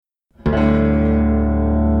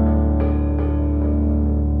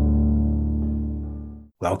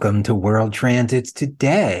Welcome to World Transits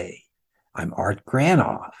Today. I'm Art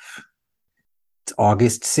Granoff. It's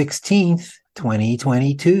August 16th,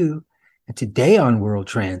 2022. And today on World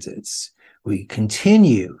Transits, we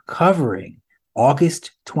continue covering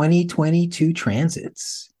August 2022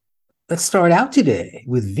 transits. Let's start out today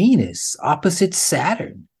with Venus opposite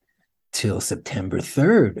Saturn till September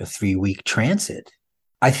 3rd, a 3-week transit.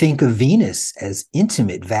 I think of Venus as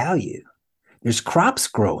intimate value. There's crops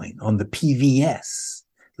growing on the PVS,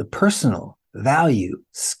 the personal value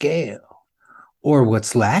scale. Or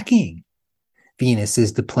what's lacking? Venus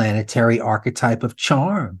is the planetary archetype of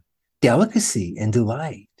charm, delicacy, and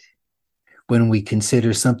delight. When we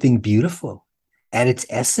consider something beautiful, at its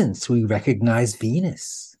essence, we recognize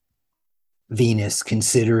Venus. Venus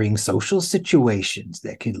considering social situations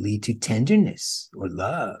that could lead to tenderness or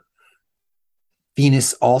love.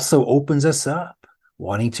 Venus also opens us up,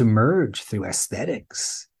 wanting to merge through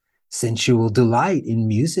aesthetics, sensual delight in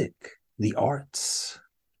music, the arts.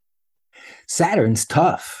 Saturn's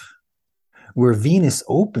tough. Where Venus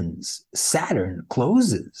opens, Saturn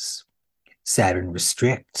closes. Saturn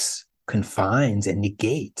restricts, confines, and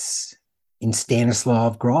negates. In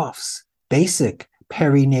Stanislav Grof's basic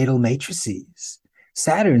perinatal matrices,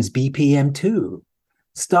 Saturn's BPM2,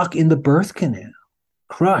 stuck in the birth canal,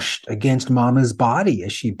 crushed against mama's body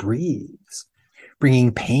as she breathes,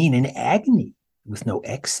 bringing pain and agony with no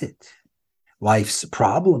exit. Life's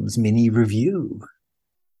problems mini review.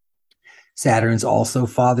 Saturn's also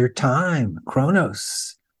father time,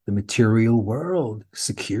 Chronos, the material world,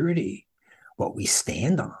 security, what we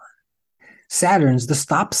stand on. Saturn's the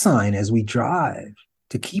stop sign as we drive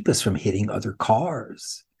to keep us from hitting other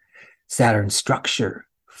cars. Saturn's structure,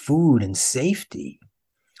 food, and safety.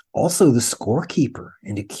 Also the scorekeeper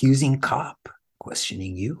and accusing cop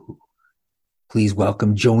questioning you. Please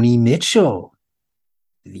welcome Joni Mitchell,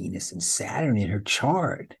 Venus and Saturn in her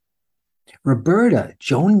chart. Roberta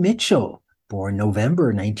Joan Mitchell, born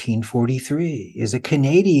November 1943, is a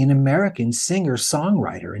Canadian-American singer,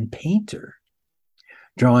 songwriter, and painter.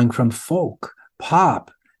 Drawing from folk,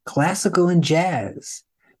 pop, classical, and jazz,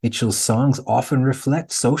 Mitchell's songs often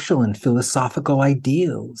reflect social and philosophical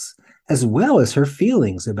ideals, as well as her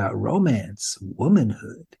feelings about romance,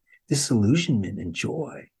 womanhood, disillusionment, and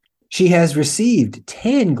joy. She has received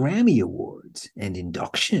 10 Grammy Awards and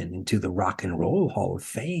induction into the Rock and Roll Hall of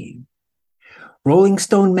Fame. Rolling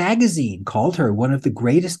Stone magazine called her one of the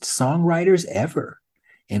greatest songwriters ever,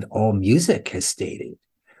 and AllMusic has stated,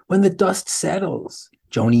 when the dust settles,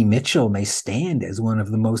 Joni Mitchell may stand as one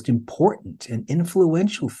of the most important and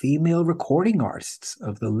influential female recording artists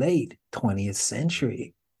of the late 20th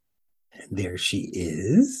century. And there she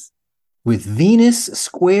is, with Venus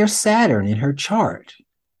square Saturn in her chart.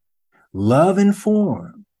 Love and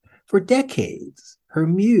form. For decades, her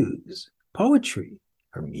muse, poetry,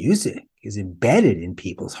 her music is embedded in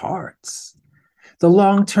people's hearts. The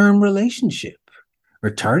long-term relationship,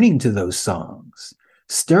 returning to those songs,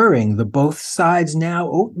 stirring the both sides now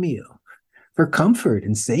oatmeal for comfort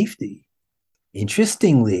and safety.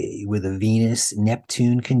 Interestingly, with a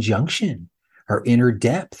Venus-Neptune conjunction, her inner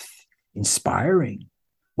depth, inspiring,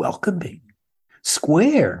 welcoming.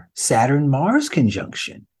 Square Saturn-Mars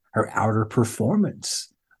conjunction, her outer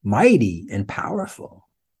performance, mighty and powerful.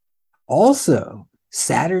 Also,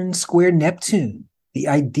 Saturn square Neptune, the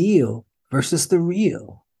ideal versus the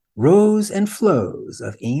real, rows and flows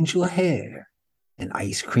of angel hair, and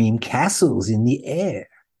ice cream castles in the air,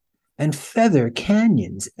 and feather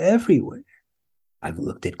canyons everywhere. I've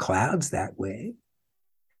looked at clouds that way.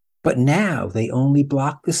 But now they only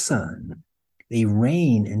block the sun. They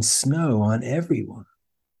rain and snow on everyone.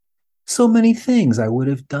 So many things I would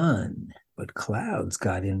have done, but clouds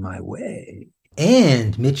got in my way.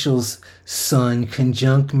 And Mitchell's Sun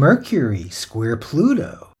conjunct Mercury square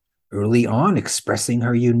Pluto, early on expressing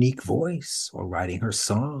her unique voice or writing her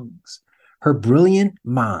songs, her brilliant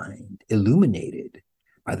mind illuminated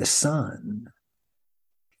by the sun.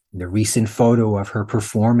 The recent photo of her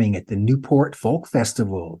performing at the Newport Folk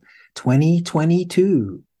Festival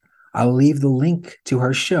 2022. I'll leave the link to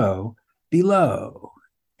her show below.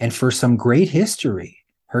 And for some great history,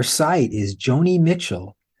 her site is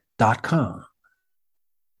jonimitchell.com.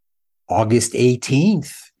 August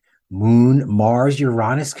 18th,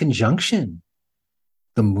 Moon-Mars-Uranus conjunction.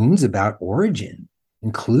 The moon's about origin,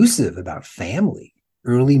 inclusive about family,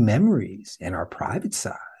 early memories, and our private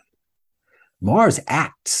side. Mars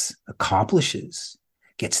acts, accomplishes,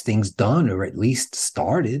 gets things done or at least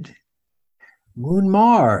started.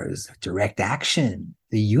 Moon-Mars, direct action.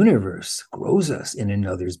 The universe grows us in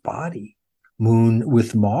another's body. Moon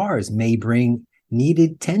with Mars may bring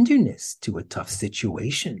needed tenderness to a tough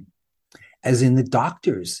situation. as in the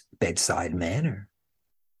doctor's bedside manner.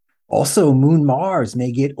 Also, Moon Mars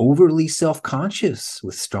may get overly self-conscious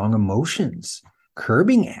with strong emotions,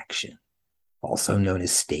 curbing action, also known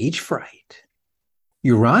as stage fright.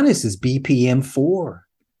 Uranus is BPM 4,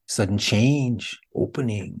 sudden change,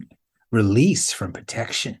 opening, release from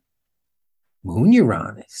protection. Moon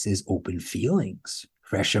Uranus is open feelings,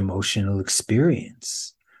 fresh emotional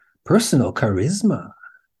experience, personal charisma.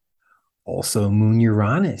 Also, Moon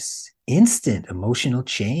Uranus, instant emotional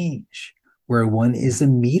change, where one is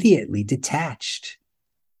immediately detached,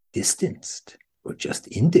 distanced, or just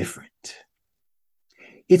indifferent.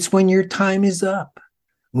 It's when your time is up.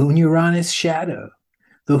 Moon Uranus shadow,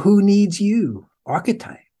 the who needs you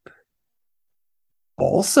archetype.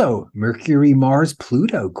 Also, Mercury, Mars,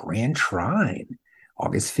 Pluto, grand trine,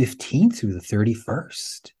 August 15th through the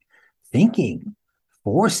 31st. Thinking,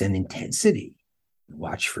 force, and intensity.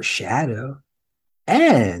 Watch for shadow.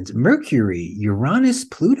 And Mercury, Uranus,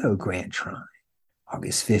 Pluto, grand trine,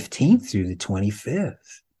 August 15th through the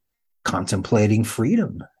 25th. Contemplating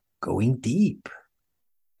freedom, going deep.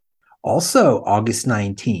 Also, August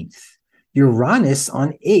 19th, Uranus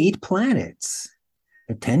on 8 planets.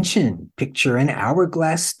 Attention, picture and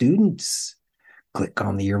hourglass students. Click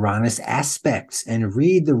on the Uranus aspects and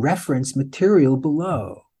read the reference material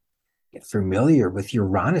below. Get familiar with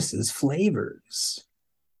Uranus's flavors.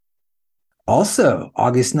 Also,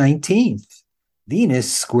 August 19th,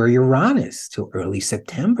 Venus square Uranus till early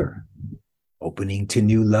September. Opening to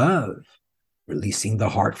new love, releasing the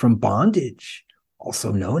heart from bondage,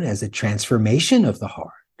 also known as a transformation of the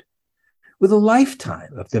heart, with a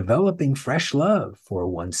lifetime of developing fresh love for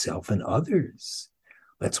oneself and others.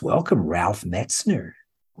 Let's welcome Ralph Metzner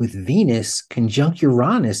with Venus conjunct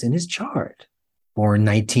Uranus in his chart. Born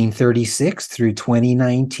 1936 through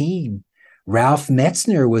 2019, Ralph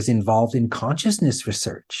Metzner was involved in consciousness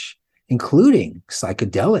research, including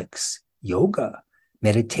psychedelics, yoga,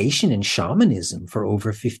 meditation, and shamanism for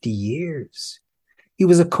over 50 years. He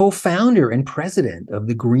was a co-founder and president of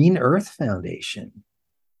the Green Earth Foundation,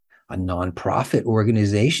 a nonprofit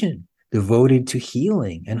organization devoted to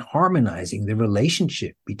healing and harmonizing the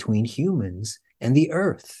relationship between humans and the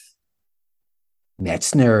earth.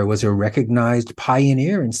 Metzner was a recognized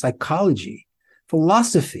pioneer in psychology,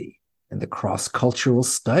 philosophy, and the cross-cultural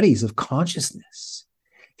studies of consciousness.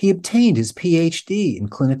 He obtained his PhD in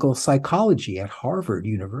clinical psychology at Harvard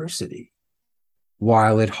University.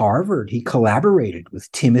 While at Harvard, he collaborated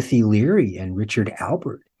with Timothy Leary and Richard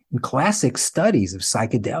Albert in classic studies of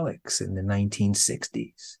psychedelics in the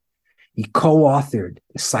 1960s. He co-authored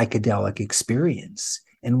The Psychedelic Experience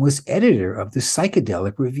and was editor of the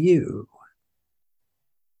Psychedelic Review.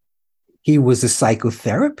 He was a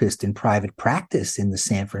psychotherapist in private practice in the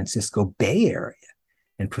San Francisco Bay Area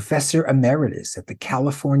and professor emeritus at the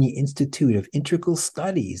California Institute of Integral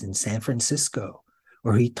Studies in San Francisco,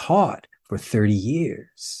 where he taught for 30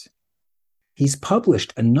 years. He's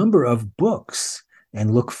published a number of books,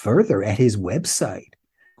 and look further at his website,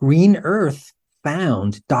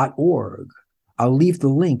 greenearthfound.org. I'll leave the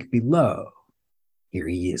link below. Here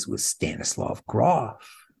he is with Stanislav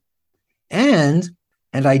Grof. And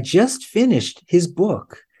I just finished his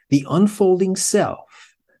book, The Unfolding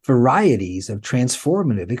Self, Varieties of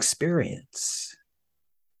Transformative Experience.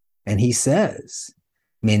 And he says,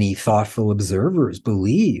 many thoughtful observers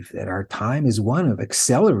believe that our time is one of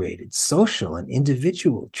accelerated social and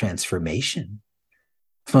individual transformation.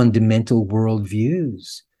 Fundamental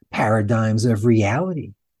worldviews, paradigms of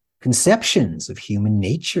reality, conceptions of human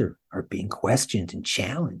nature are being questioned and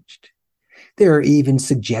challenged. There are even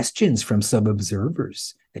suggestions from some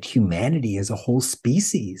observers that humanity as a whole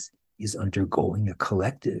species is undergoing a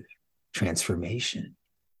collective transformation.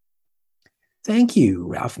 Thank you,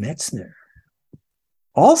 Ralph Metzner.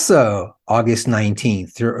 Also, August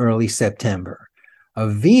 19th through early September, a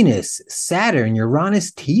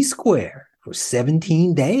Venus-Saturn-Uranus T-square for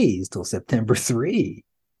 17 days till September 3.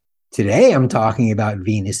 Today, I'm talking about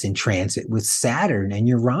Venus in transit with Saturn and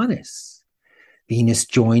Uranus. Venus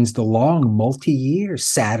joins the long multi-year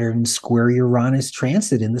Saturn square Uranus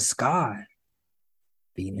transit in the sky.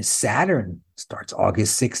 Venus-Saturn starts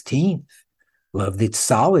August 16th. Love that's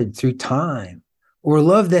solid through time, or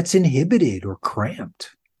love that's inhibited or cramped.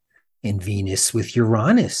 And Venus with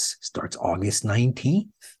Uranus starts August 19th.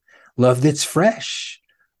 Love that's fresh,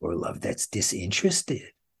 or love that's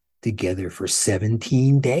disinterested, together for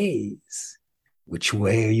 17 days. Which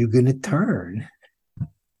way are you going to turn?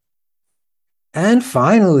 And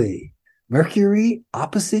finally, Mercury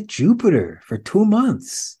opposite Jupiter for 2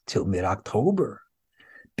 months till mid-October.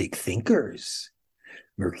 Big thinkers.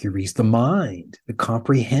 Mercury's the mind, the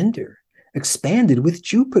comprehender, expanded with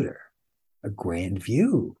Jupiter. a grand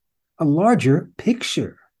view, a larger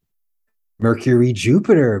picture. Mercury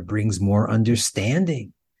Jupiter brings more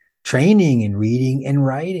understanding, training in reading and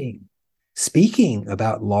writing, speaking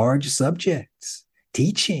about large subjects,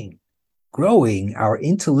 teaching, growing our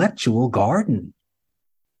intellectual garden.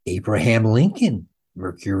 Abraham Lincoln,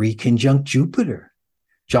 Mercury conjunct Jupiter.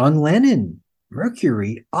 John Lennon,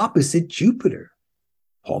 Mercury opposite Jupiter.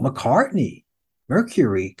 Paul McCartney,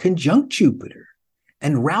 Mercury conjunct Jupiter.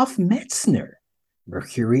 And Ralph Metzner,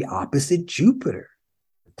 Mercury opposite Jupiter.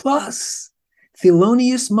 Plus,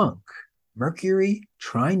 Thelonious Monk, Mercury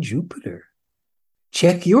trine Jupiter.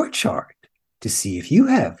 Check your chart to see if you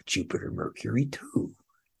have Jupiter Mercury too.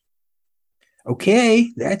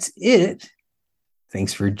 Okay, that's it.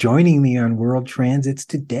 Thanks for joining me on World Transits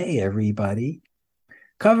today, everybody.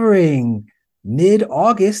 Covering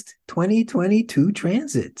mid-August 2022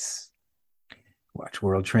 transits. Watch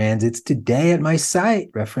World Transits today at my site,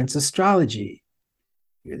 Reference Astrology.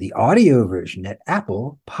 Hear the audio version at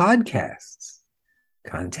Apple Podcasts.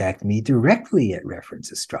 Contact me directly at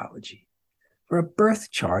Reference Astrology for a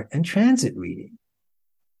birth chart and transit reading,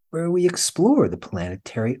 where we explore the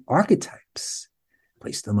planetary archetypes,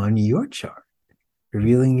 place them on your chart,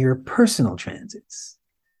 revealing your personal transits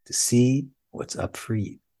to see what's up for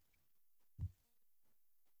you.